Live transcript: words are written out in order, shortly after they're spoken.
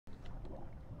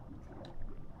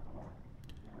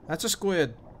That's a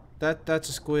squid. That's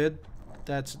a squid.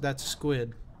 That's a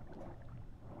squid.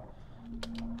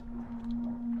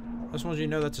 I just want you to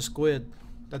know that's a squid.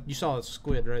 That you saw it's a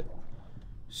squid, right?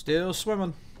 Still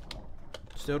swimming.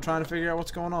 Still trying to figure out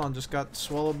what's going on. Just got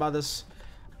swallowed by this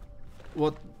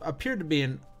what appeared to be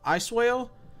an ice whale.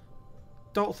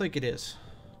 Don't think it is.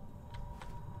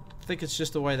 I think it's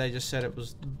just the way they just said it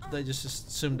was. They just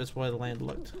assumed that's the way the land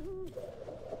looked.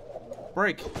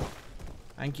 Break.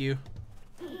 Thank you.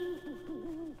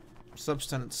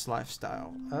 Substance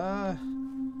lifestyle.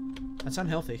 That's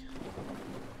unhealthy.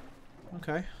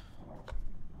 Okay.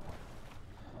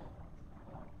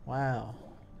 Wow.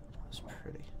 That's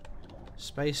pretty.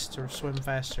 Space to swim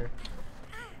faster.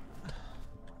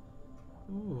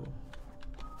 Ooh.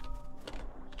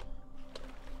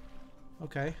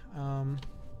 Okay.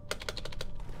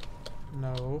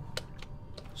 No.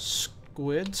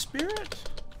 Squid spirit?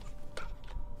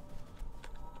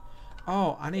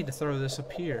 Oh, I need to throw this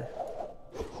up here.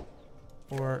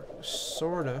 Or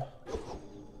sorta.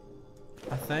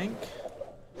 I think.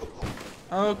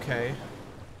 Okay.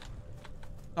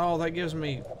 Oh, that gives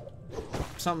me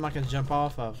something I can jump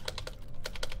off of.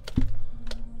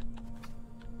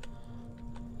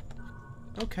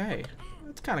 Okay.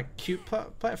 That's kind of cute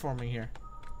platforming here.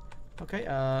 Okay,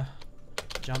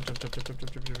 jump.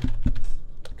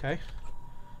 Okay.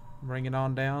 Bring it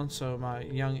on down so my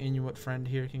young Inuit friend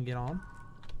here can get on.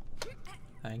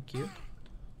 Thank you.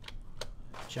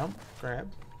 Jump,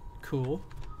 grab. Cool.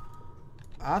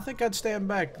 I think I'd stand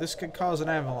back. This could cause an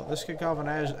avalanche. This could cause an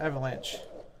avalanche.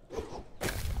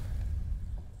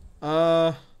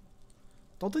 Don't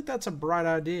think that's a bright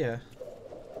idea.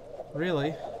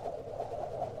 Really.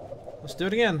 Let's do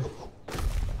it again.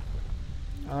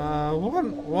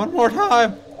 One more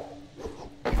time.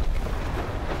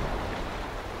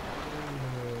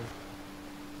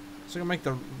 Is it gonna make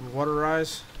the water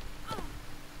rise?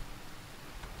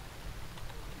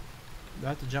 Do I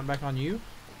have to jump back on you?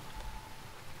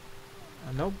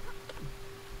 Nope.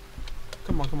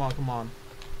 Come on.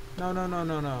 No.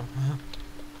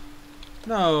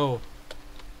 No.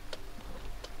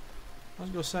 I was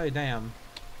gonna say, damn.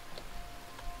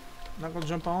 Not gonna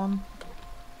jump on?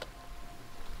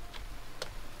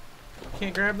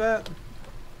 Can't grab that?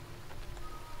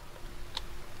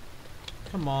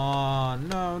 Come on.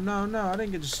 No. I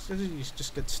didn't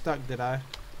just get stuck, did I?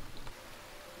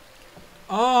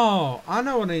 Oh, I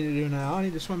know what I need to do now. I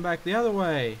need to swim back the other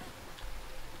way.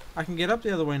 I can get up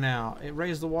the other way now. It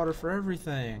raised the water for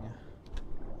everything.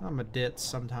 I'm a ditz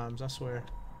sometimes, I swear.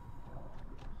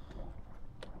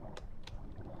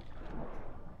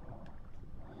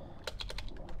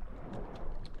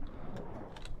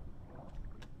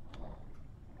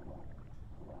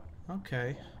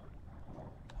 Okay.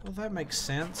 Well, that makes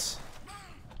sense.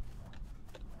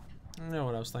 I know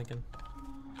what I was thinking.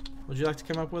 Would you like to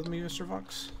come up with me, Mr.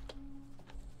 Fox?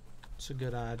 It's a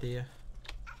good idea.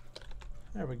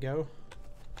 There we go.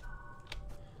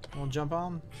 Want to jump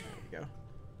on? There we go.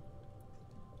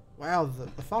 Wow,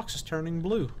 the fox is turning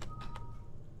blue.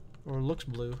 Or looks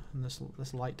blue in this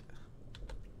light.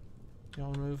 You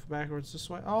want to move backwards this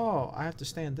way? Oh, I have to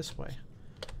stand this way.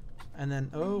 And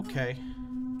then, okay.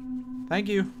 Thank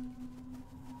you.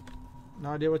 No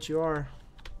idea what you are.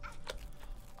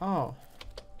 Oh.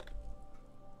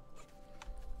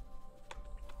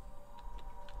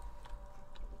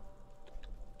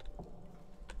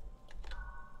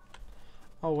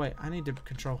 Oh wait, I need to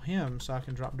control him so I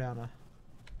can drop down a...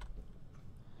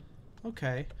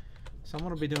 Okay. So I'm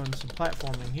gonna be doing some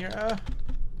platforming here.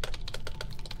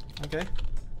 Okay.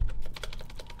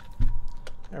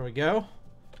 There we go.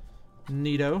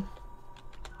 Neato.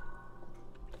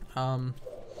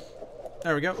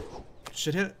 There we go.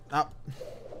 Should hit it. Up.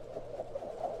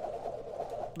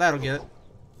 That'll get it.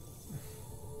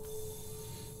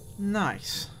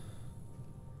 Nice.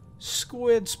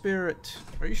 Squid spirit.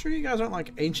 Are you sure you guys aren't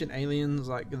like ancient aliens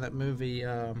like in that movie?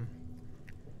 Oh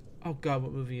god,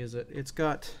 what movie is it? It's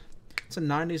a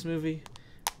 90s movie.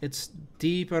 It's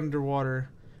deep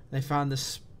underwater. They find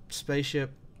this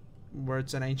spaceship where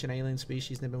it's an ancient alien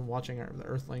species. They've been watching the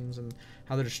Earthlings and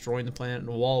how they're destroying the planet and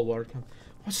a wall of water.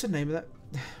 What's the name of that?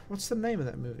 What's the name of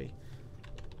that movie?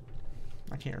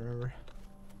 I can't remember.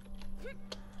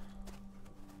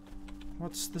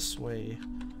 What's this way?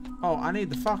 Oh, I need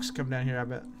the fox to come down here, I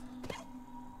bet.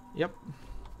 Yep.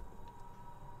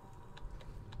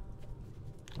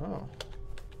 Oh.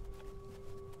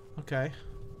 Okay.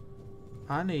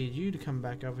 I need you to come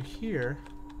back over here.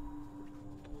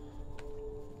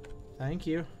 Thank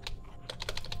you.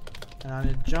 And I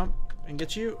need to jump and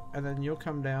get you, and then you'll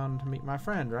come down to meet my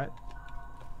friend, right?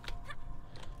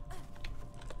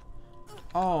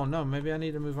 Oh no, maybe I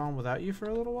need to move on without you for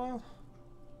a little while?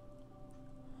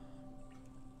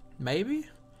 Maybe?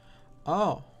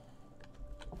 Oh.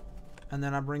 And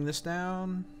then I bring this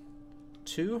down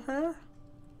to her?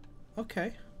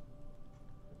 Okay.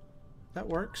 That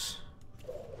works.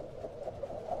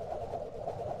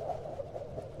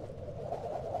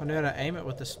 I know how to aim it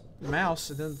with this mouse.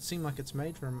 It doesn't seem like it's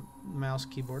made for a mouse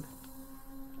keyboard.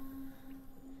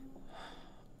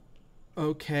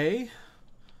 Okay.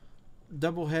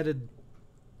 Double-headed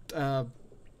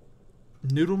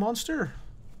noodle monster?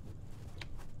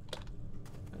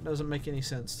 That doesn't make any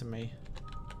sense to me.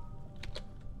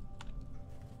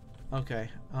 Okay.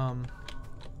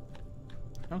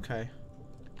 Okay.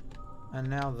 And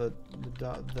now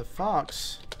the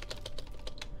fox.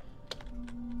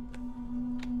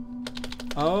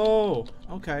 Oh,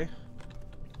 okay.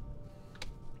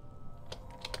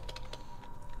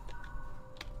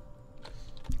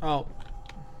 Oh.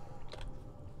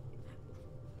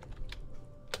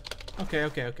 Okay,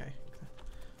 okay, okay.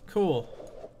 Cool.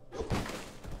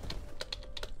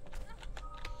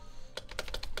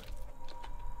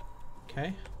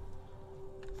 Okay.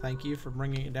 Thank you for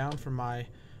bringing it down for my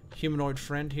humanoid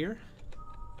friend here.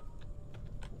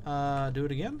 Do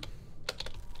it again?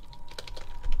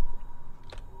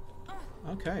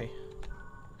 Okay.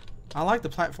 I like the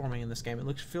platforming in this game.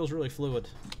 It feels really fluid.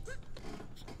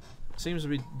 Seems to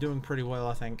be doing pretty well,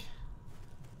 I think.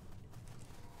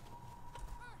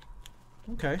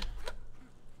 Okay.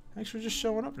 Thanks for just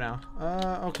showing up now.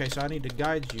 Okay, so I need to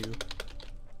guide you.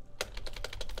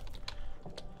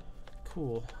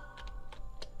 Cool.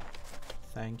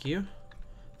 Thank you.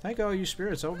 Thank all you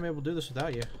spirits. I wouldn't be able to do this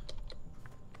without you.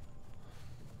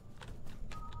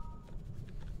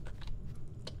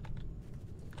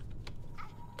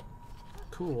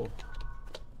 Cool.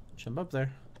 Jump up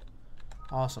there.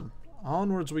 Awesome.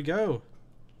 Onwards we go.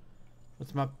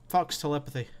 With my fox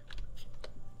telepathy.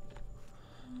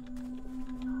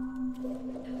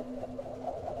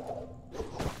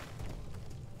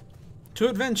 To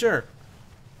adventure!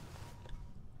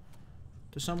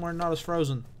 To somewhere not as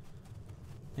frozen.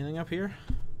 Anything up here?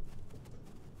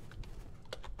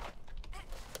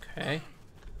 Okay.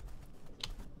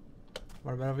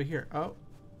 What about over here? Oh.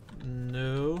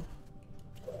 No.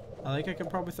 I think I can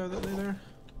probably throw that there.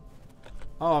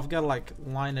 Oh, I've got to like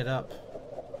line it up.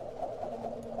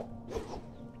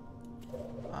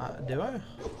 Do I?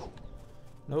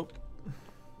 Nope.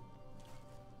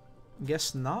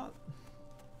 Guess not.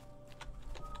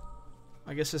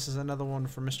 I guess this is another one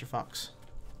for Mr. Fox.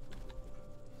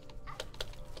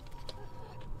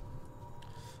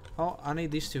 Oh, I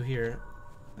need these two here.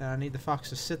 And I need the fox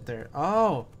to sit there.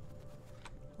 Oh!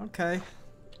 Okay.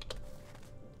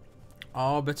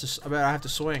 Oh, I bet I have to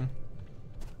swing.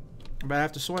 I bet I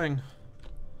have to swing.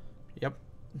 Yep.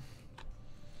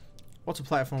 What's a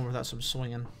platform without some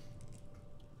swinging?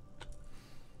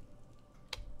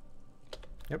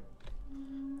 Yep.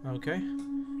 Okay.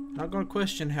 Not gonna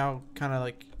question how kind of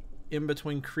like in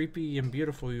between creepy and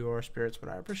beautiful you are, spirits, but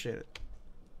I appreciate it.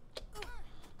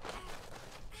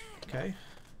 Okay.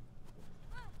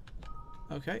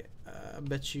 Okay. I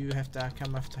bet you have to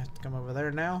come over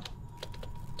there now.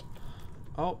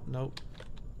 Oh, nope.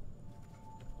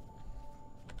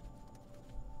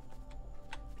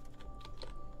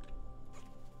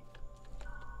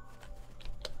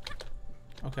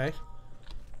 Okay.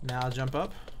 Now I'll jump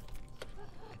up.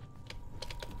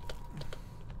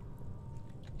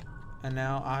 And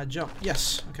now I jump.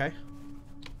 Yes. Okay.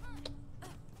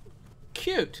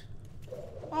 Cute.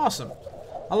 Awesome.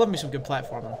 I love me some good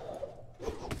platforming.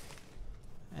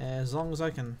 As long as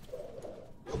I can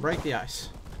break the ice.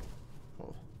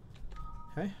 Oh.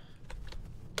 Okay.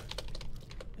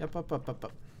 Up, up, up, up,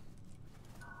 up.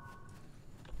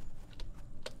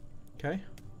 Okay.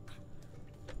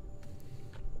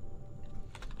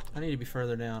 I need to be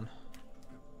further down.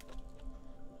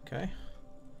 Okay.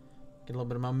 Get a little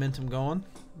bit of momentum going.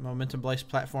 Momentum-based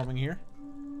platforming here.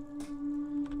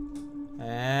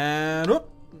 And whoop.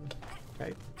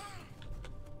 Okay.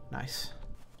 Nice.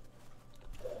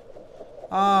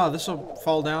 Ah, this will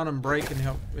fall down and break,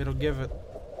 and it'll give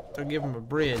him a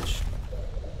bridge.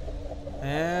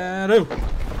 And ooh.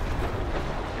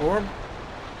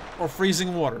 Or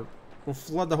freezing water will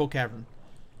flood the whole cavern.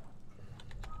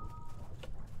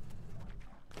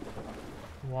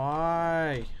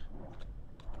 Why?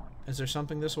 Is there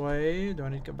something this way? Do I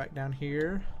need to go back down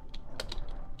here?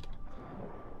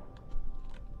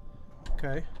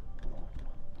 Okay.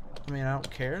 I mean, I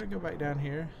don't care to go back down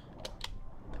here.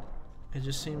 It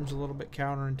just seems a little bit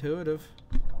counterintuitive.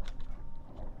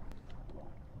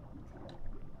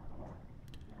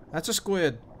 That's a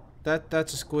squid.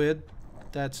 That's a squid.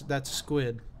 That's a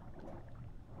squid.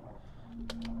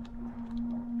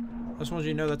 I just want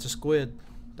you to know that's a squid.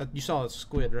 That you saw it's a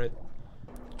squid, right?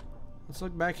 Let's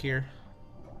look back here.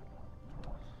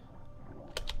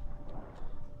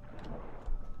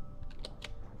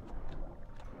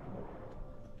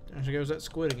 There goes that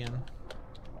squid again.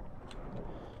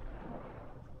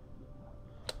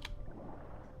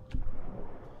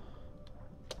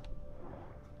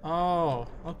 Oh,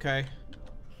 okay.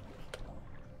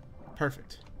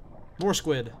 Perfect. More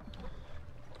squid.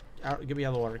 Out, get me out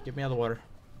of the water. Get me out of the water.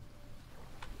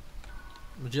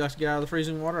 Would you like to get out of the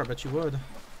freezing water? I bet you would.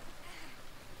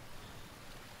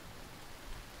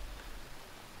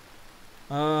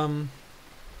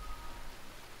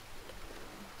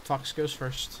 Fox goes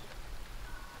first.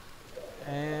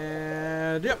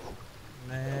 And yep.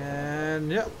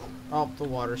 And yep. Oh, the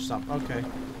water stopped. Okay.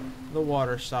 The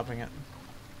water's stopping it.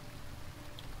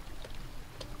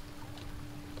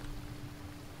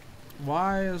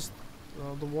 Why is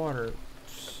the water?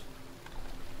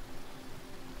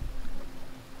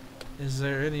 Is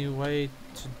there any way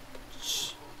to?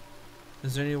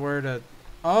 Is there anywhere to?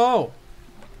 Oh!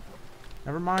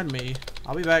 Never mind me.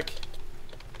 I'll be back.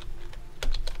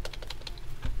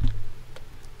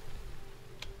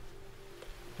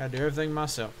 Gotta do everything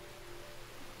myself.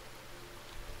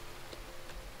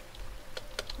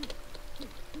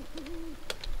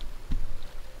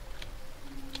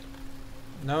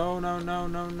 No, no, no,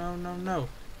 no, no, no, no.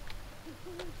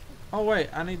 Oh wait,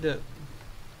 I need to...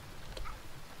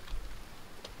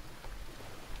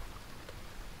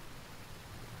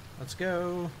 Let's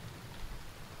go.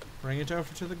 Bring it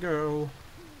over to the girl.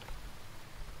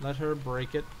 Let her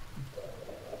break it.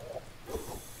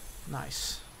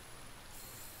 Nice.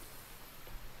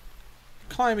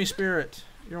 Climby spirit.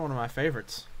 You're one of my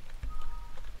favorites.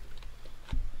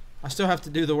 I still have to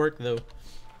do the work though.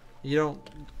 You don't...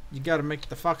 You gotta make...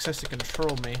 The fox has to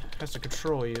control me. Has to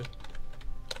control you.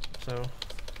 So...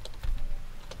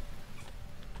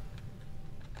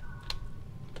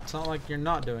 It's not like you're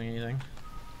not doing anything.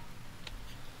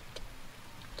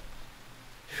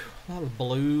 Whew, a lot of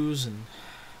blues and...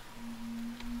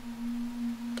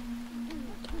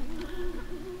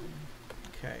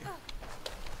 Okay.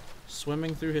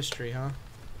 Swimming through history, huh?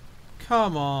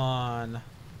 Come on! Are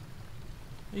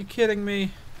you kidding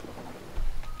me?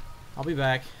 I'll be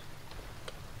back.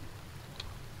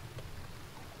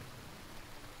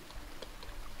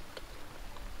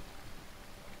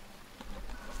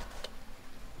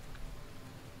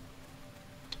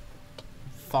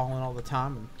 Falling all the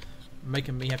time and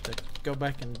making me have to go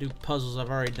back and do puzzles I've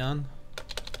already done.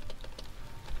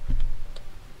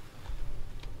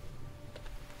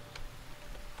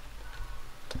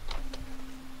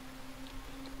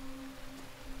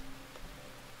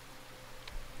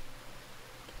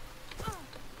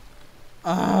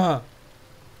 Ah!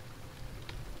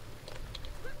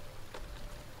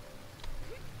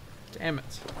 Damn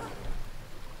it.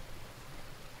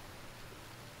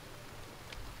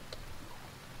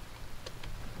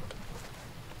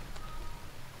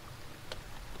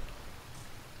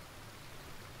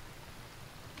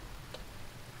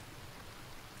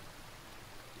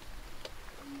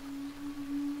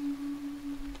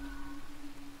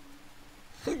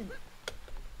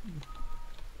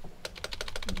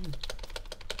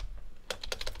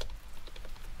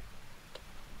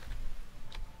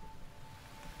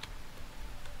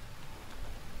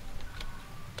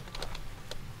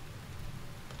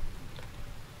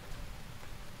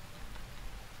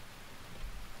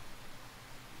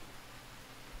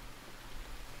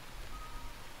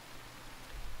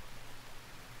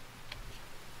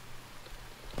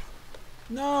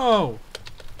 No!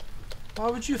 Why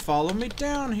would you follow me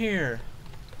down here?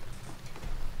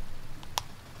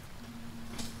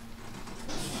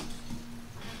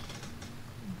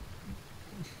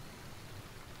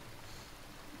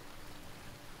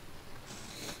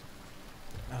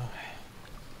 Oh.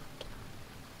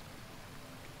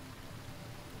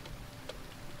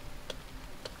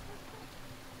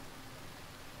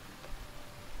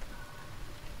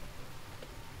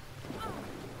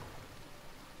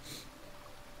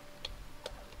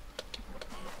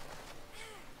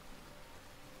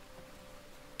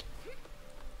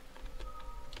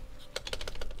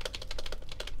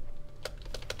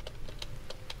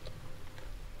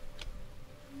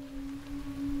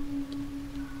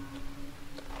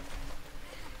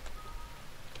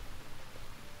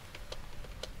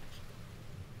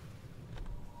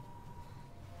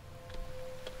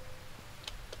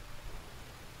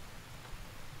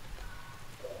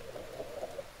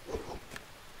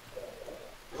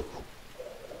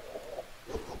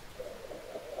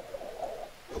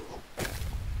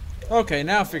 Okay,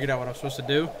 now I figured out what I'm supposed to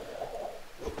do.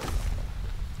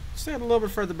 Stand a little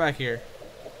bit further back here.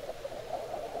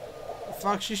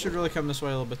 Fox, you should really come this way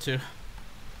a little bit too.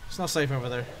 It's not safe over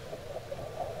there.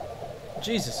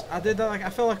 Jesus, I did that like I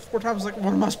felt like 4 times. Like,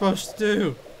 what am I supposed to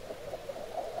do?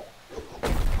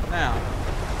 Now,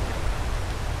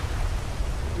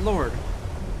 Lord,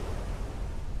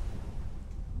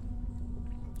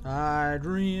 I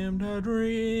dreamed a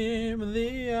dream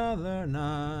the other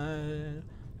night.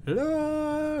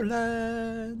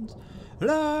 Lowlands,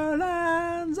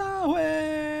 lowlands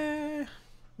away,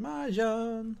 my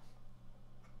John.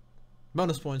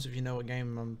 Bonus points if you know what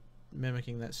game I'm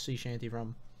mimicking that sea shanty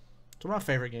from. It's one of my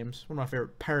favorite games. One of my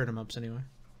favorite parrot 'em ups, anyway.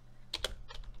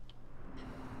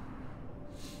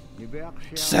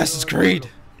 Assassin's Creed.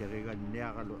 Girl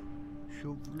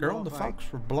and the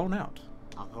fox were blown out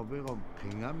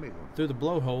through the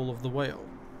blowhole of the whale.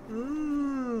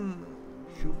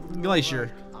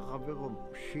 Glacier.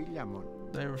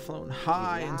 They were floating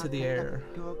high into the air,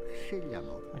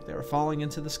 like they were falling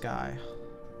into the sky.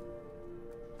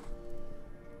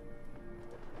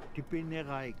 The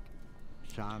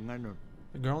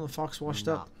girl and the fox washed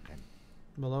up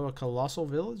below a colossal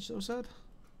village, they said?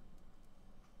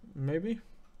 Maybe?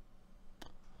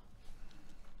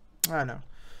 I don't know.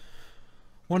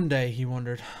 One day he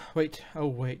wondered, wait, oh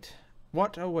wait,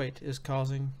 what, oh wait, is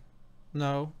causing...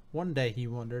 No, one day he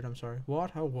wondered, I'm sorry,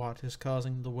 what, oh what is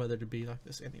causing the weather to be like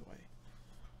this anyway?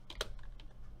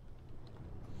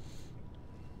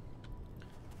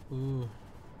 Ooh,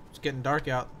 it's getting dark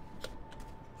out.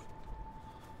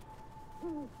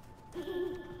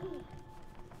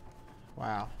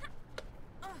 Wow.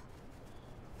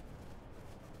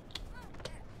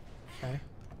 Okay.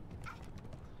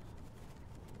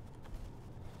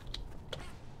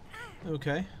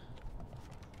 Okay.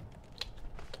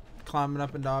 Climbing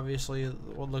up into obviously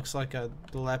what looks like a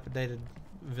dilapidated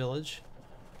village.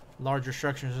 Larger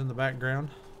structures in the background.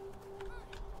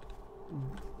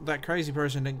 That crazy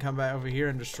person didn't come back over here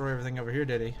and destroy everything over here,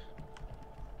 did he?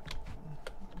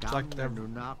 It's like they're...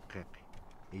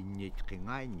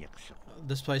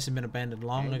 This place had been abandoned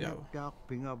long ago.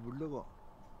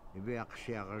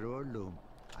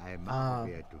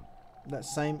 That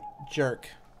same jerk,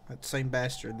 that same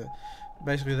bastard,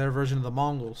 basically their version of the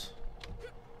Mongols.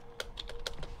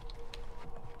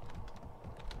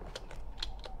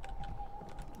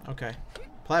 Okay,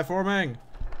 platforming.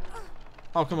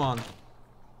 Oh, come on.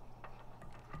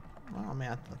 Oh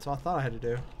man, that's all I thought I had to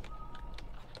do.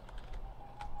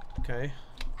 Okay.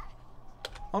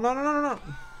 Oh no no no no no!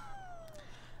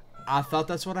 I thought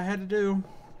that's what I had to do.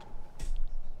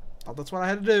 Thought that's what I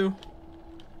had to do.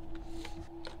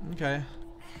 Okay.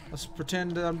 Let's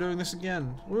pretend that I'm doing this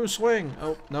again. Woo, swing!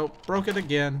 Oh, nope. Broke it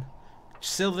again.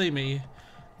 Silly me.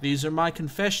 These are my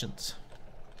confessions.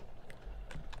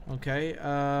 Okay,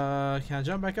 can I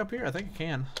jump back up here? I think I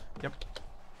can. Yep.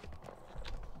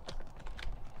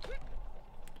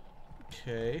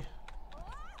 Okay.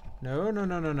 No, no,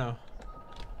 no, no, no.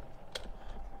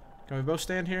 Can we both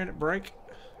stand here and it break?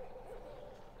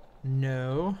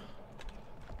 No.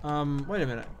 Wait a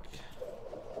minute.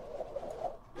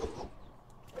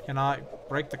 Can I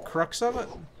break the crux of it?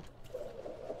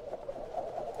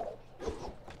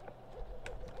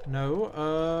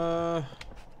 No,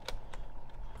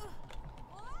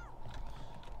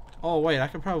 oh wait, I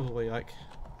could probably like...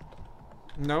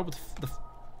 No, but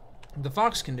the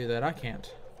fox can do that, I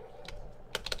can't.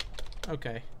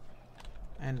 Okay.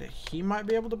 And he might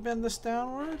be able to bend this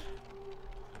downward?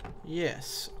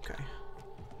 Yes, okay.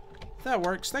 That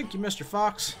works. Thank you, Mr.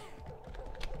 Fox.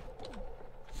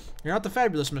 You're not the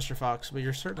fabulous Mr. Fox, but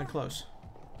you're certainly close.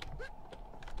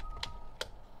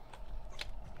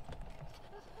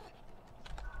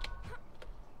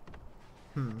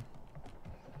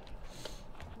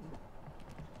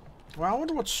 Well, I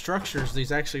wonder what structures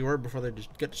these actually were before they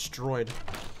just get destroyed.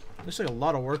 Looks like a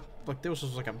lot of work. Like this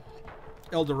was like a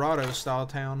El Dorado style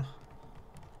town.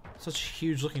 Such a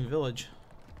huge looking village.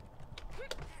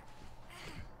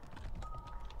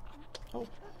 Oh,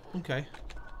 okay.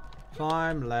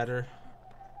 Climb ladder.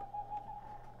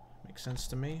 Makes sense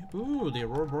to me. Ooh, the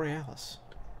Aurora Borealis.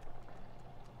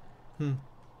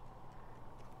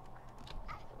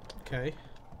 Okay.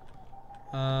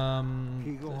 The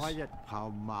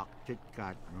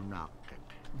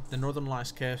northern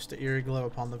lights cast an eerie glow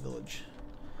upon the village.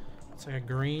 It's like a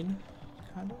green,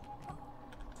 kind of.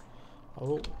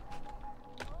 Oh.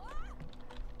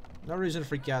 No reason to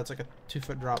freak out. It's like a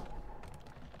 2-foot drop.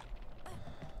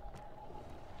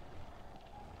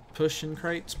 Pushing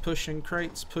crates, pushing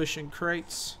crates, pushing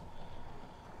crates.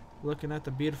 Looking at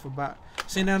the beautiful back.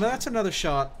 See, now that's another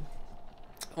shot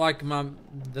like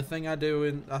the thing I do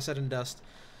in I said in Dust.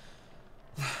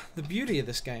 The beauty of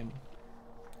this game,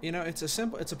 you know, it's a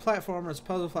platformer, it's a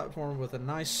puzzle platformer with a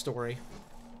nice story,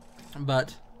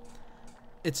 but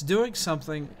it's doing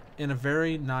something in a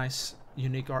very nice,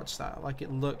 unique art style. Like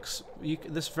it looks,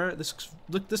 this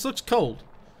looks cold.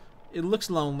 It looks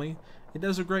lonely. It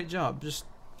does a great job. Just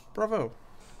bravo.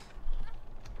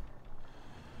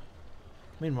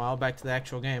 Meanwhile, back to the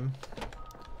actual game.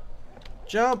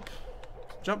 Jump,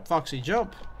 jump, Foxy,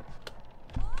 jump.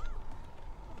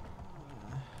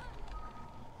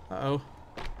 Uh-oh.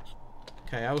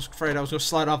 Okay, I was afraid I was gonna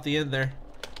slide off the end there.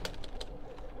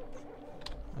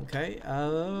 Okay,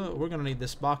 we're gonna need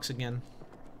this box again.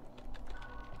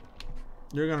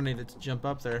 You're gonna need it to jump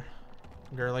up there,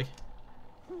 girly.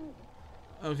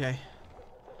 Okay.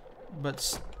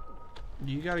 But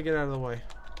you gotta get out of the way.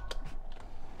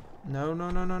 No, no,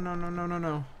 no, no, no, no, no, no,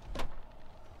 no.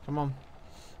 Come on.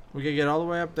 We gotta get all the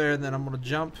way up there, and then I'm gonna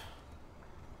jump.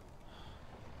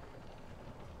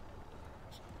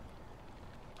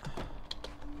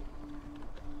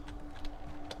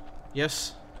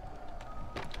 Yes.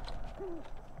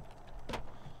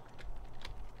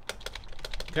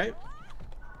 Okay.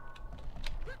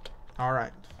 All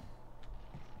right.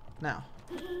 Now.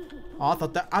 Oh, I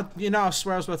thought that. I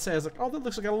swear I was about to say. I was like, oh, that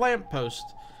looks like a lamppost.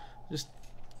 Just,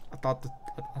 I thought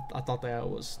that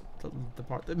was the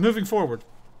part. Moving forward.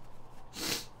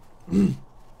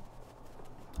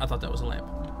 I thought that was a lamp.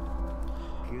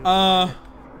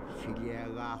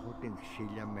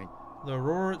 The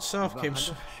roar itself came.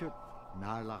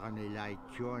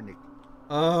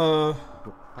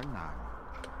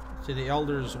 To the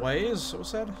Elder's ways.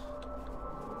 What's that?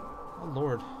 Oh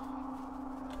Lord.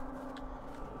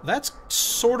 That's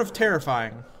sort of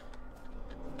terrifying.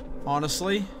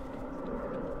 Honestly.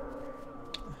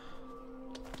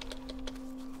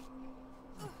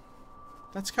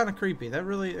 That's kind of creepy. That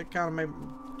really, it kind of made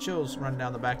chills run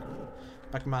down the back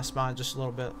of my spine just a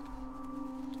little bit.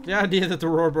 The idea that the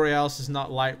Aurora Borealis is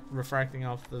not light refracting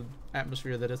off the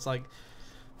atmosphere, that it's like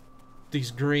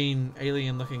these green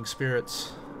alien-looking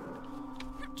spirits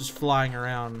just flying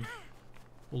around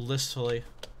listfully.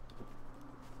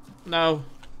 No.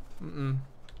 Mm-mm.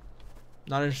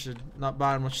 Not interested. Not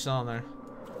buying what you're selling there.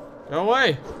 Go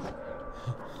away!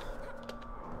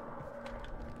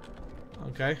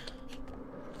 Okay.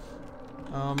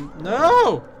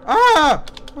 No! Ah!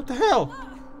 What the hell?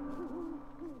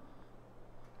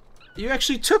 You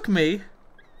actually took me?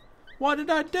 What did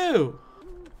I do?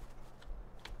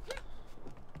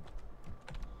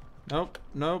 Nope,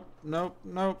 nope, nope,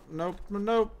 nope, nope,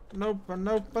 nope, nope,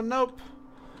 nope, nope.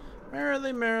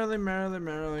 Merrily, merrily, merrily,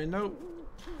 merrily, nope.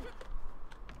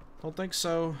 Don't think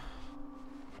so.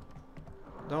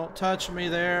 Don't touch me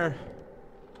there.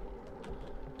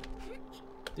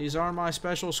 These are my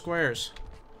special squares.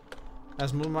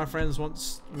 As one of my friends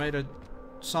once made a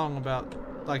song about,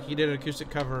 like he did an acoustic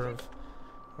cover of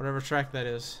whatever track that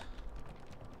is.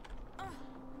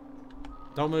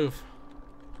 Don't move.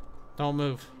 Don't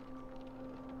move.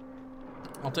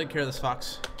 I'll take care of this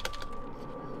fox.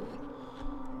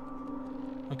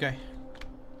 Okay.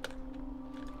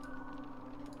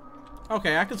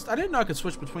 Okay, I didn't know I could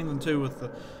switch between them two with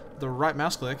the right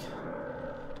mouse click.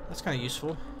 That's kind of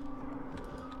useful.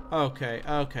 Okay,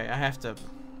 okay, I have to.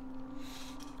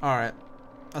 Alright.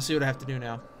 I'll see what I have to do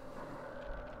now.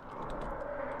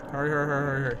 Hurry, hurry, hurry,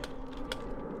 hurry, hurry.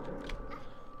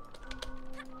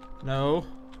 No.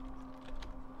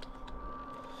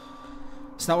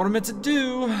 It's not what I meant to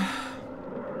do.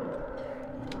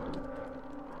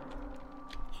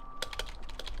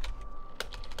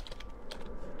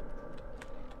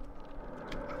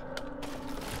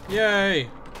 Yay!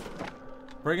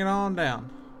 Bring it on down.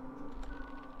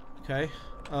 Okay.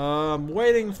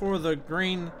 Waiting for the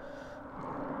green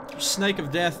snake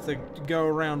of death to go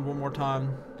around one more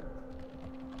time.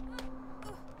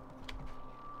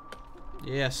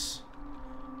 Yes.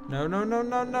 No, no, no,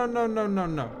 no, no, no, no, no,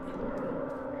 no.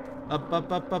 Up,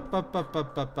 up, up, up, up, up,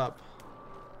 up, up, up.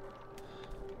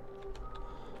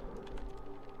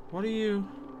 What are you?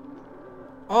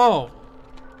 Oh!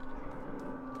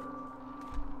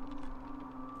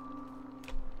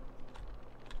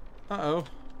 Uh-oh.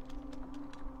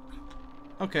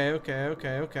 Okay, okay,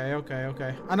 okay, okay, okay,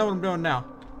 okay. I know what I'm doing now.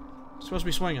 I'm supposed to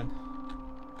be swinging.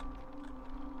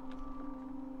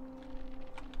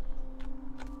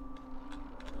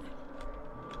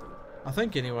 I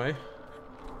think anyway.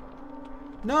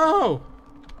 No!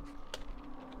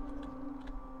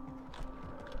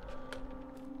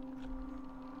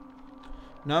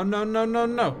 No, no, no, no,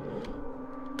 no.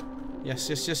 Yes,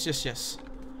 yes, yes, yes, yes.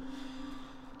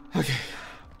 Okay.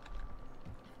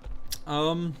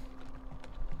 Um.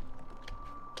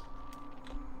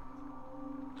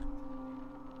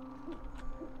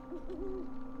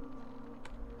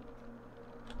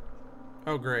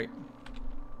 Oh, great.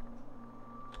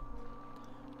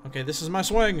 Okay, this is my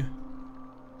swing.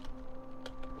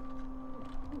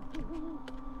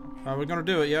 Are we gonna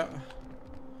do it? Yeah.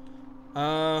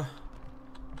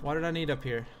 What did I need up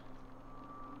here?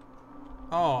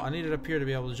 Oh, I need it up here to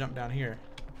be able to jump down here.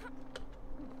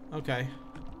 Okay.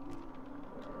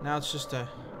 Now it's just a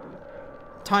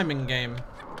timing game.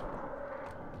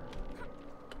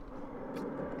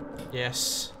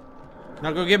 Yes.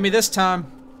 Now go get me this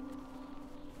time.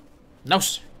 No,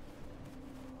 sir.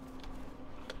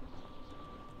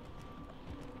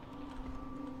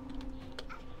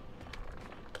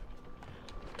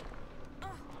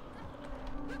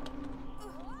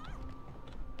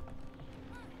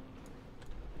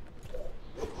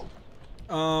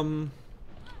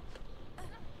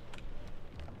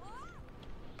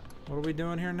 What are we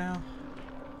doing here now?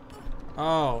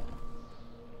 Oh.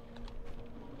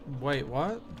 Wait,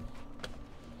 what?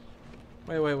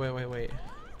 Wait.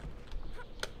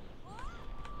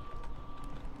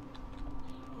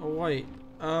 Oh, wait.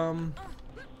 Are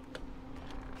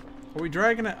we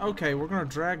dragging it? Okay, we're gonna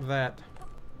drag that.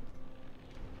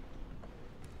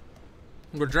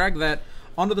 We'll drag that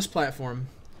onto this platform.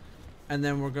 And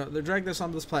then we're gonna drag this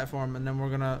onto this platform, and then we're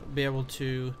gonna be able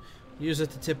to use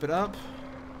it to tip it up.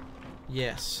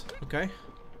 Yes. Okay.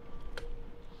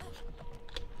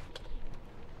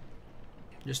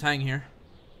 Just hang here.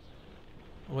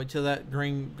 I'll wait till that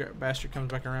green bastard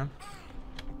comes back around.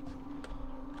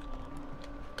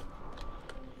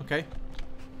 Okay.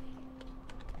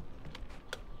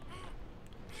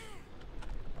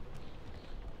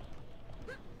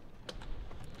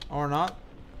 Or not.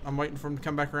 I'm waiting for him to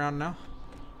come back around now.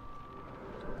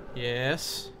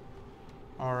 Yes.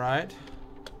 Alright.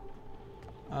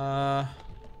 Oh!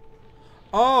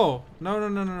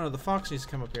 No. The fox needs to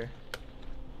come up here.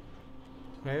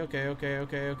 Okay.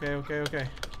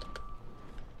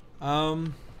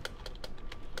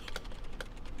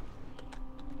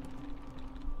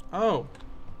 Oh.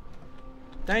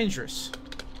 Dangerous.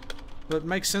 But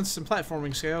makes sense in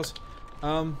platforming scales.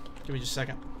 Give me just a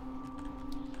second.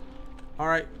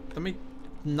 Alright, let me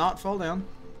not fall down.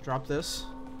 Drop this.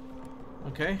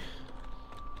 Okay.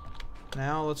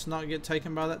 Now, let's not get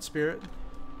taken by that spirit.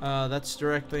 That's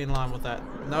directly in line with that.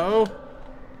 No!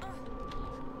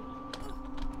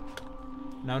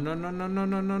 No. No.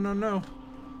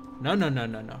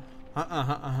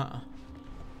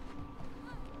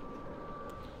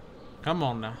 Come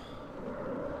on now.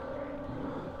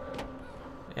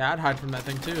 Yeah, I'd hide from that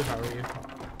thing too if I were you.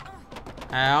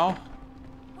 Ow.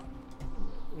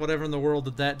 Whatever in the world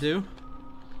did that do?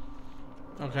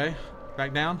 Okay.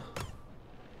 Back down.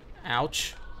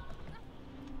 Ouch.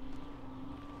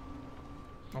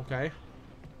 Okay.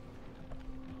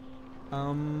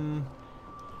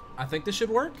 I think this should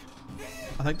work.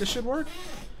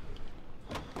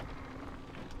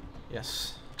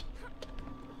 Yes.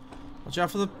 Watch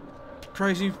out for the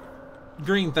crazy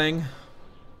green thing.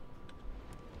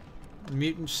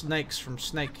 Mutant snakes from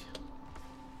Snake.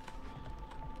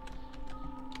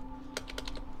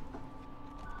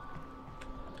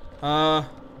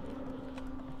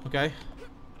 Okay.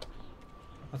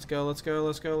 Let's go.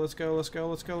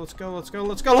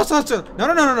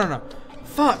 No.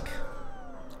 Fuck.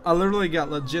 I literally got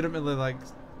legitimately like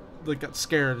got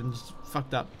scared and just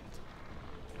fucked up.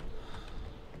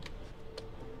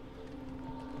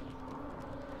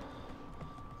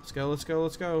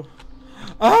 Let's go.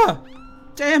 Ah!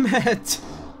 Damn it!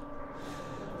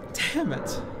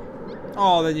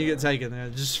 Oh, then you get taken there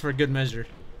just for good measure.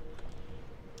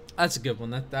 That's a good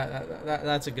one.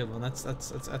 That's a good one. That's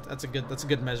a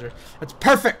good measure. That's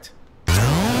perfect.